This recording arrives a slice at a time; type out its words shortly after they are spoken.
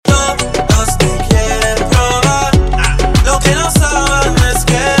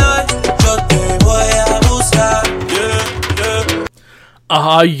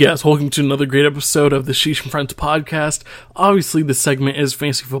Yes, welcome to another great episode of the Ashish and Friends podcast. Obviously, this segment is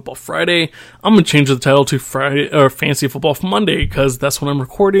Fantasy Football Friday. I'm going to change the title to Friday or Fantasy Football Monday because that's when I'm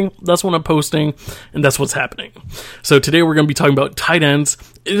recording, that's when I'm posting, and that's what's happening. So today we're going to be talking about tight ends.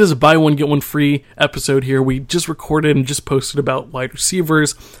 It is a buy one, get one free episode here. We just recorded and just posted about wide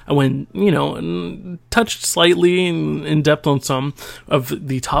receivers. I went, and touched slightly in depth on some of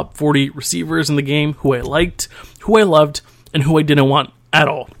the top 40 receivers in the game, who I liked, who I loved, and who I didn't want at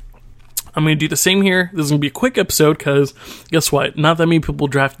all. I'm going to do the same here. This is going to be a quick episode because guess what? Not that many people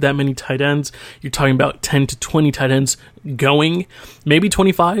draft that many tight ends. You're talking about 10 to 20 tight ends going, maybe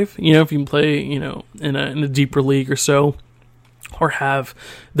 25, if you can play, in a deeper league or so, or have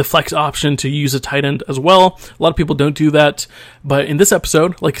the flex option to use a tight end as well. A lot of people don't do that. But in this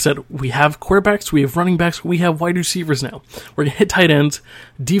episode, like I said, we have quarterbacks, we have running backs, we have wide receivers now. We're going to hit tight ends.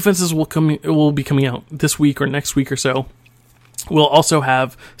 Defenses will be coming out this week or next week or so. We'll also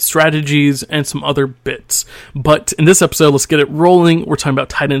have strategies and some other bits. But in this episode, let's get it rolling. We're talking about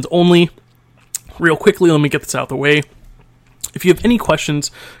tight ends only. Real quickly, let me get this out of the way. If you have any questions,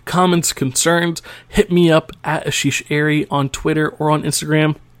 comments, concerns, hit me up at Ashish Airy on Twitter or on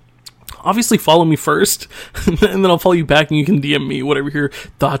Instagram. Obviously, follow me first, and then I'll follow you back, and you can DM me whatever your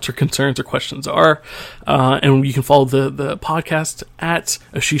thoughts or concerns or questions are. And you can follow the podcast at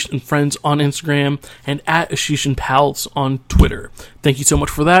Ashish and Friends on Instagram and at Ashish and Pals on Twitter. Thank you so much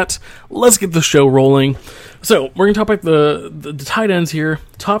for that. Let's get the show rolling. So, we're going to talk about the tight ends here.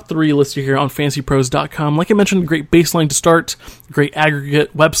 Top 3 listed here on fantasypros.com. Like I mentioned, great baseline to start, great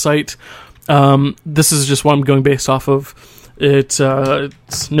aggregate website. This is just what I'm going based off of. It's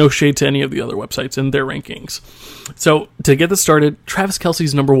no shade to any of the other websites and their rankings. So, to get this started, Travis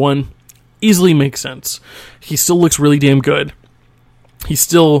Kelce's number 1 easily makes sense. He still looks really damn good. He's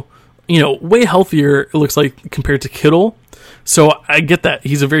still, way healthier, it looks like, compared to Kittle. So, I get that.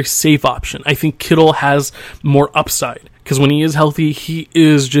 He's a very safe option. I think Kittle has more upside. Because when he is healthy, he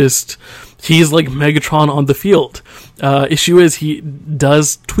is like Megatron on the field. Issue is, he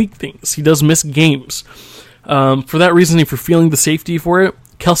does tweak things. He does miss games. For that reason, if you're feeling the safety for it,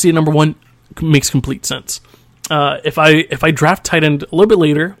 Kelce at number 1 makes complete sense. If I draft tight end a little bit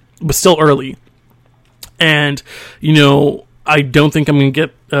later, but still early, and I don't think I'm going to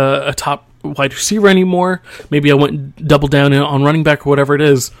get a top wide receiver anymore. Maybe I went double down on running back or whatever it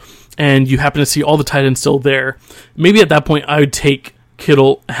is, and you happen to see all the tight ends still there. Maybe at that point I would take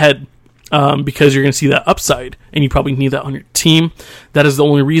Kittle ahead. Because you're going to see that upside, and you probably need that on your team. That is the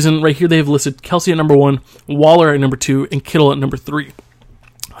only reason. Right here they have listed Kelce at number 1, Waller at number 2, and Kittle at number 3.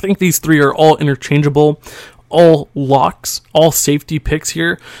 I think these 3 are all interchangeable, all locks, all safety picks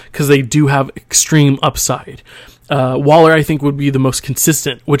here, because they do have extreme upside. Waller, I think, would be the most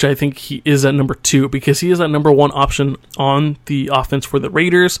consistent, which I think he is at number 2, because he is that number 1 option on the offense for the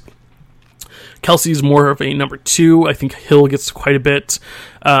Raiders. Kelce's more of a number 2. I think Hill gets quite a bit.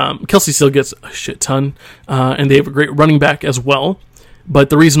 Kelce still gets a shit ton. And they have a great running back as well. But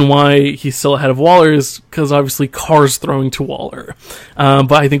the reason why he's still ahead of Waller is because obviously Carr's throwing to Waller.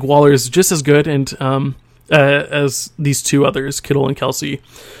 But I think Waller is just as good and as these 2 others, Kittle and Kelce.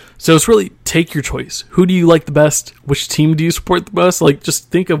 So it's really take your choice. Who do you like the best? Which team do you support the best?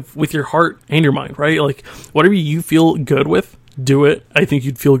 Just think of with your heart and your mind, right? Whatever you feel good with, do it. I think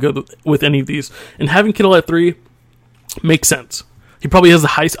you'd feel good with any of these. And having Kittle at 3 makes sense. He probably has the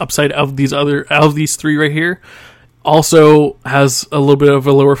highest upside of these 3 right here. Also has a little bit of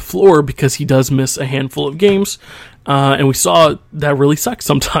a lower floor because he does miss a handful of games. And we saw that really sucks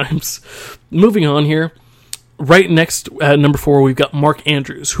sometimes. Moving on here. Right next at number 4, we've got Mark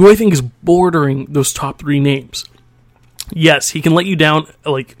Andrews, who I think is bordering those top 3 names. Yes, he can let you down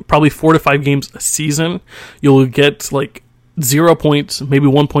probably 4 to 5 games a season. You'll get 0 points, maybe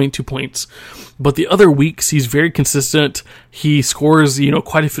 1 point, 2 points. But the other weeks, he's very consistent. He scores,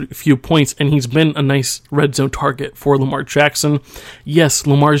 quite a few points, and he's been a nice red zone target for Lamar Jackson. Yes,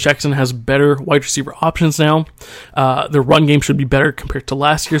 Lamar Jackson has better wide receiver options now. The run game should be better compared to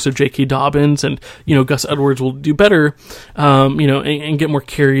last year, so J.K. Dobbins and, Gus Edwards will do better, and get more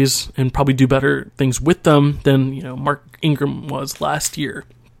carries and probably do better things with them than, Mark Ingram was last year.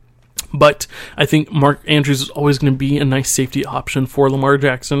 But I think Mark Andrews is always going to be a nice safety option for Lamar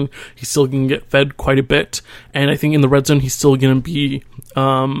Jackson. He's still going to get fed quite a bit. And I think in the red zone, he's still going to be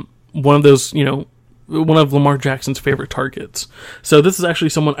one of those, one of Lamar Jackson's favorite targets. So this is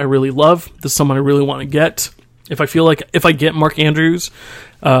actually someone I really love. This is someone I really want to get. If I feel like if I get Mark Andrews,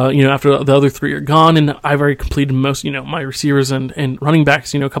 after the other 3 are gone, and I've already completed most, my receivers and running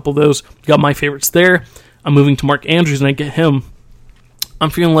backs, a couple of those, got my favorites there. I'm moving to Mark Andrews, and I get him. I'm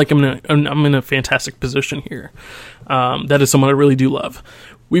feeling like I'm in a fantastic position here. That is someone I really do love.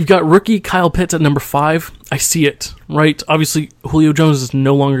 We've got rookie Kyle Pitts at number 5. I see it, right? Obviously, Julio Jones is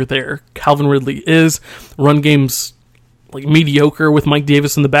no longer there. Calvin Ridley is. Run game's like mediocre with Mike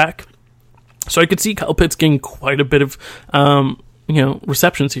Davis in the back. So I could see Kyle Pitts getting quite a bit of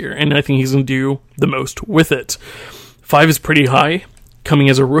receptions here, and I think he's going to do the most with it. 5 is pretty high, coming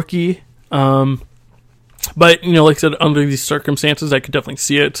as a rookie. But, like I said, under these circumstances, I could definitely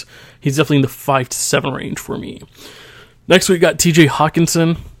see it. He's definitely in the 5 to 7 range for me. Next, we got TJ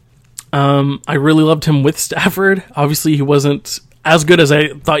Hawkinson. I really loved him with Stafford. Obviously, he wasn't as good as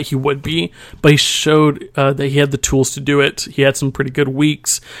I thought he would be, but he showed that he had the tools to do it. He had some pretty good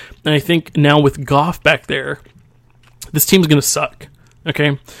weeks. And I think now with Goff back there, this team's going to suck.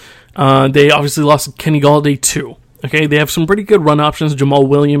 Okay? They obviously lost Kenny Galladay too. Okay? They have some pretty good run options. Jamal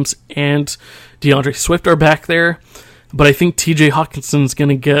Williams and DeAndre Swift are back there. But I think TJ Hawkinson's going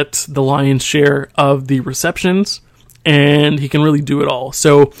to get the lion's share of the receptions, and he can really do it all.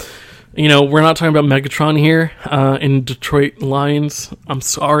 So, we're not talking about Megatron here in Detroit Lions. I'm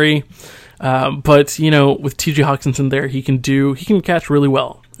sorry. But, with TJ Hawkinson there, he can catch really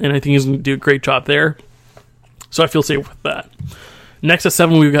well. And I think he's going to do a great job there. So I feel safe with that. Next at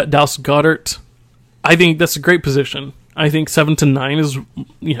 7, we've got Dallas Goedert. I think that's a great position. I think 7 to 9 is,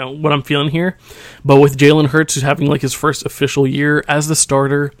 what I'm feeling here. But with Jalen Hurts, who's having like his first official year as the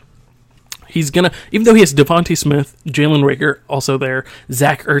starter, he's going to, even though he has Devontae Smith, Jalen Reagor also there,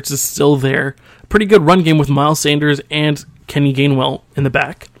 Zach Ertz is still there. Pretty good run game with Miles Sanders and Kenny Gainwell in the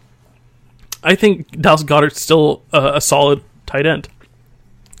back. I think Dallas Goedert's still a solid tight end.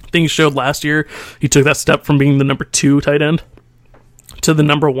 I think he showed last year he took that step from being the number 2 tight end to the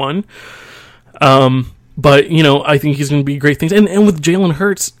number 1. But, I think he's going to be great things. And with Jalen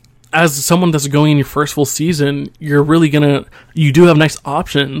Hurts, as someone that's going in your first full season, you do have nice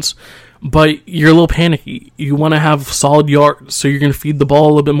options, but you're a little panicky. You want to have solid yards, so you're going to feed the ball a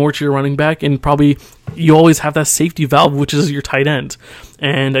little bit more to your running back, and probably you always have that safety valve, which is your tight end.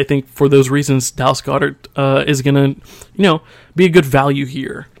 And I think for those reasons, Dallas Goedert is going to, be a good value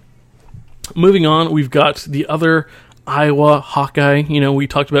here. Moving on, we've got the other Iowa Hawkeye. We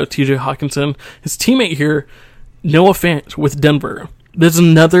talked about TJ Hawkinson. His teammate here, Noah Fant with Denver. There's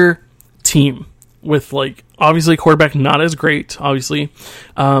another team with, obviously quarterback not as great, obviously.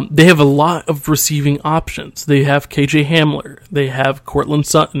 They have a lot of receiving options. They have KJ Hamler. They have Cortland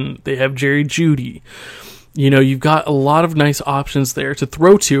Sutton. They have Jerry Jeudy. You've got a lot of nice options there to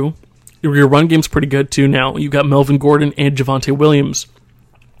throw to. Your run game's pretty good too now. You've got Melvin Gordon and Javonte Williams.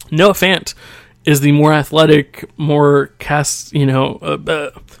 Noah Fant is the more athletic, more pass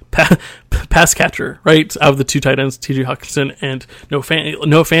catcher, right? Out of the 2 tight ends, TJ Hawkinson and Noah Fant.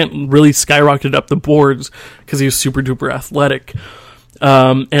 Noah Fant really skyrocketed up the boards because he was super duper athletic.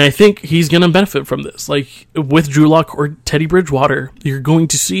 And I think he's going to benefit from this. Like with Drew Lock or Teddy Bridgewater, you're going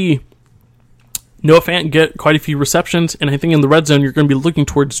to see Noah Fant get quite a few receptions. And I think in the red zone, you're going to be looking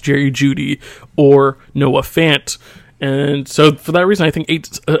towards Jerry Jeudy or Noah Fant. And so for that reason, I think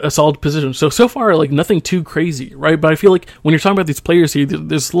 8's a solid position. So far, nothing too crazy, right? But I feel like when you're talking about these players here,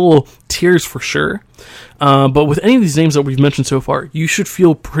 there's little tiers for sure. But with any of these names that we've mentioned so far, you should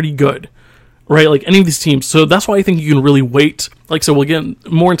feel pretty good, right? Like any of these teams. So that's why I think you can really wait. So we'll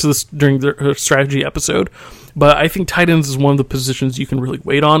get more into this during the strategy episode. But I think tight ends is one of the positions you can really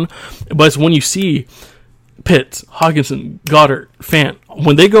wait on. But it's when you see Pitts, Hawkinson, Goddard, Fant,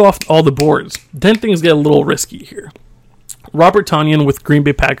 when they go off all the boards, then things get a little risky here. Robert Tonyan with Green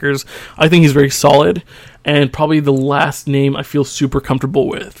Bay Packers, I think he's very solid, and probably the last name I feel super comfortable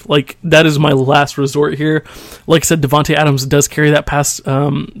with. That is my last resort here. Like I said, Devontae Adams does carry that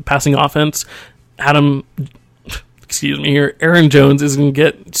passing offense. Aaron Jones is going to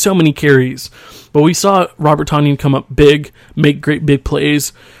get so many carries. But we saw Robert Tonyan come up big, make great big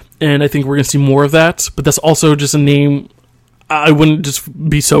plays, and I think we're going to see more of that. But that's also just a name I wouldn't just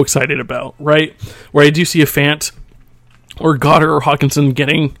be so excited about, right? Where I do see a Fant or Goddard or Hawkinson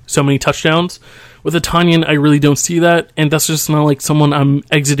getting so many touchdowns. With a Tonyan, I really don't see that, and that's just not like someone I'm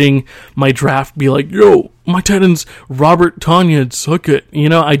exiting my draft be like, yo, my tight end's Robert Tonyan, suck it.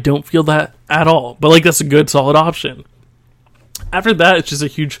 I don't feel that at all. But that's a good, solid option. After that, it's just a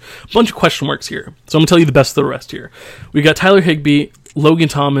huge bunch of question marks here. So I'm going to tell you the best of the rest here. We got Tyler Higbee, Logan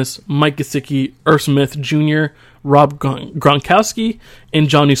Thomas, Mike Gesicki, Irv Smith Jr., Rob Gronkowski, and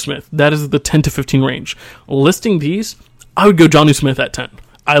Jonnu Smith. That is the 10 to 15 range. Listing these, I would go Jonnu Smith at 10.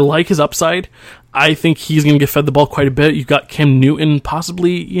 I like his upside. I think he's going to get fed the ball quite a bit. You've got Cam Newton,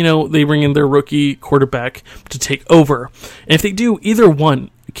 possibly, they bring in their rookie quarterback to take over. And if they do either one,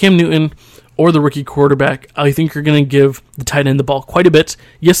 Cam Newton or the rookie quarterback, I think you're going to give the tight end the ball quite a bit.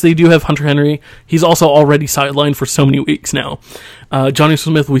 Yes, they do have Hunter Henry. He's also already sidelined for so many weeks now. Johnny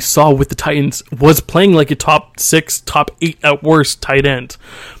Smith, we saw with the Titans, was playing like a top 6, top 8 at worst tight end.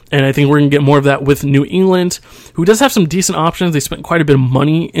 And I think we're going to get more of that with New England, who does have some decent options. They spent quite a bit of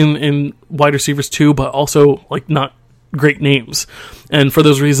money in wide receivers too, but also like not great names. And for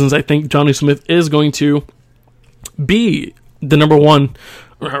those reasons, I think Johnny Smith is going to be the number one,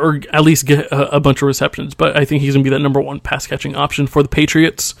 or at least get a bunch of receptions. But I think he's going to be that number one pass catching option for the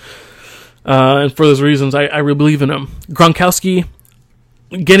Patriots. And for those reasons, I really believe in him. Gronkowski,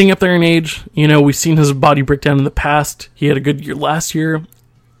 getting up there in age, we've seen his body break down in the past. He had a good year last year.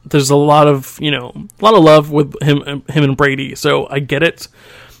 There's a lot of love with him and Brady, so I get it.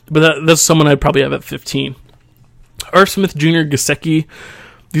 But that's someone I'd probably have at 15. Irv Smith Jr., Gesicki,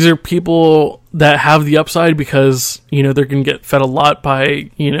 these are people that have the upside because, they're going to get fed a lot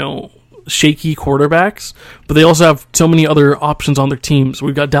by, shaky quarterbacks, but they also have so many other options on their teams.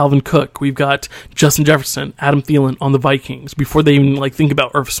 We've got Dalvin Cook, we've got Justin Jefferson, Adam Thielen on the Vikings before they even think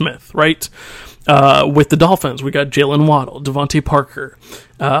about Irv Smith, right? With the Dolphins, we got Jalen Waddle, Devontae Parker,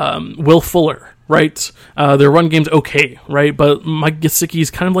 Will Fuller, right? Their run game's okay, right? But Mike Gesicki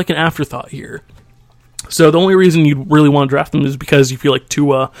is kind of like an afterthought here. So the only reason you really want to draft them is because you feel like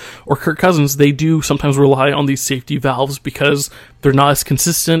Tua or Kirk Cousins, they do sometimes rely on these safety valves because they're not as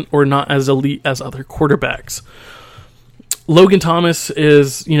consistent or not as elite as other quarterbacks. Logan Thomas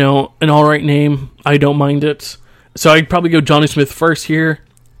is, an alright name. I don't mind it. So I'd probably go Johnny Smith first here.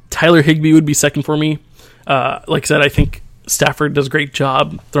 Tyler Higbee would be second for me. Like I said, I think Stafford does a great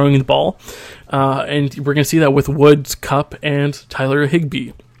job throwing the ball. And we're going to see that with Woods, Kupp, and Tyler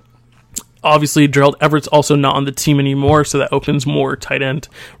Higbee. Obviously, Gerald Everett's also not on the team anymore, so that opens more tight end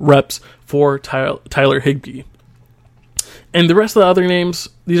reps for Tyler Higbee. And the rest of the other names,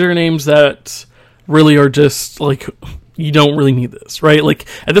 these are names that really are just, you don't really need this, right?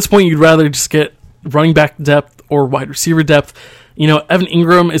 At this point, you'd rather just get running back depth or wide receiver depth. Evan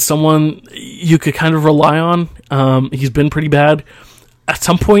Ingram is someone you could kind of rely on. He's been pretty bad. At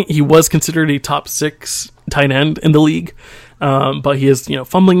some point, he was considered a top 6 tight end in the league. But he has,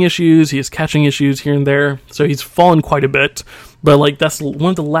 fumbling issues, he has catching issues here and there, so he's fallen quite a bit, but, that's one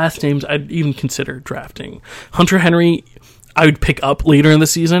of the last names I'd even consider drafting. Hunter Henry, I would pick up later in the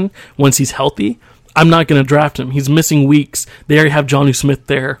season, once he's healthy. I'm not going to draft him, he's missing weeks, they already have Johnny Smith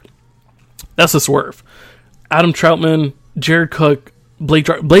there. That's a swerve. Adam Troutman, Jared Cook, Blake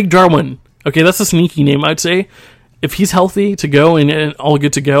Jarwin, okay, that's a sneaky name, I'd say. If he's healthy to go and all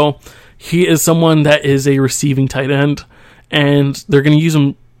good to go, he is someone that is a receiving tight end. And they're going to use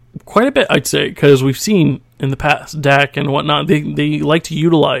him quite a bit, I'd say, because we've seen in the past, Dak and whatnot, they like to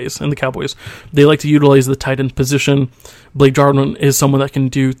utilize, and the Cowboys, they like to utilize the tight end position. Blake Jarwin is someone that can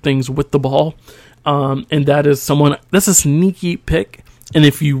do things with the ball, and that's a sneaky pick. And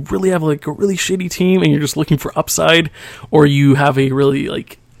if you really have, a really shitty team and you're just looking for upside, or you have a really,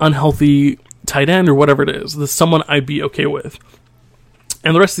 unhealthy tight end or whatever it is, that's someone I'd be okay with.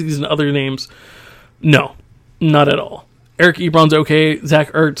 And the rest of these other names, no, not at all. Eric Ebron's okay.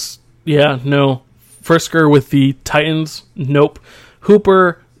 Zach Ertz, yeah, no. Frisker with the Titans, nope.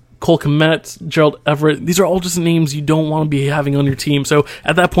 Hooper, Cole Kmet, Gerald Everett, these are all just names you don't want to be having on your team. So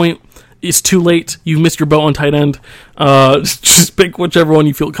at that point, it's too late. You've missed your boat on tight end. Just pick whichever one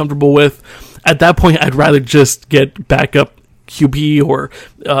you feel comfortable with. At that point, I'd rather just get backup QB or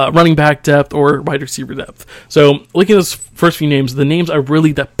running back depth or wide receiver depth. So looking at those first few names, the names are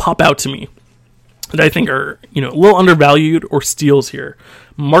really that pop out to me that I think are, a little undervalued or steals here.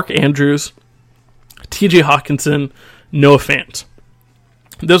 Mark Andrews, TJ Hawkinson, Noah Fant.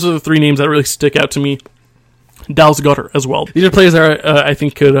 Those are the 3 names that really stick out to me. Dallas Goedert as well. These are players that I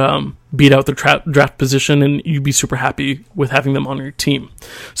think could beat out the draft position, and you'd be super happy with having them on your team.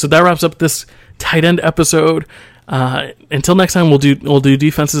 So that wraps up this tight end episode. Until next time, we'll do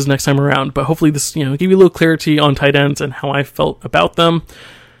defenses next time around. But hopefully this, give you a little clarity on tight ends and how I felt about them.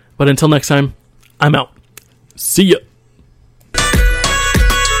 But until next time, I'm out. See ya.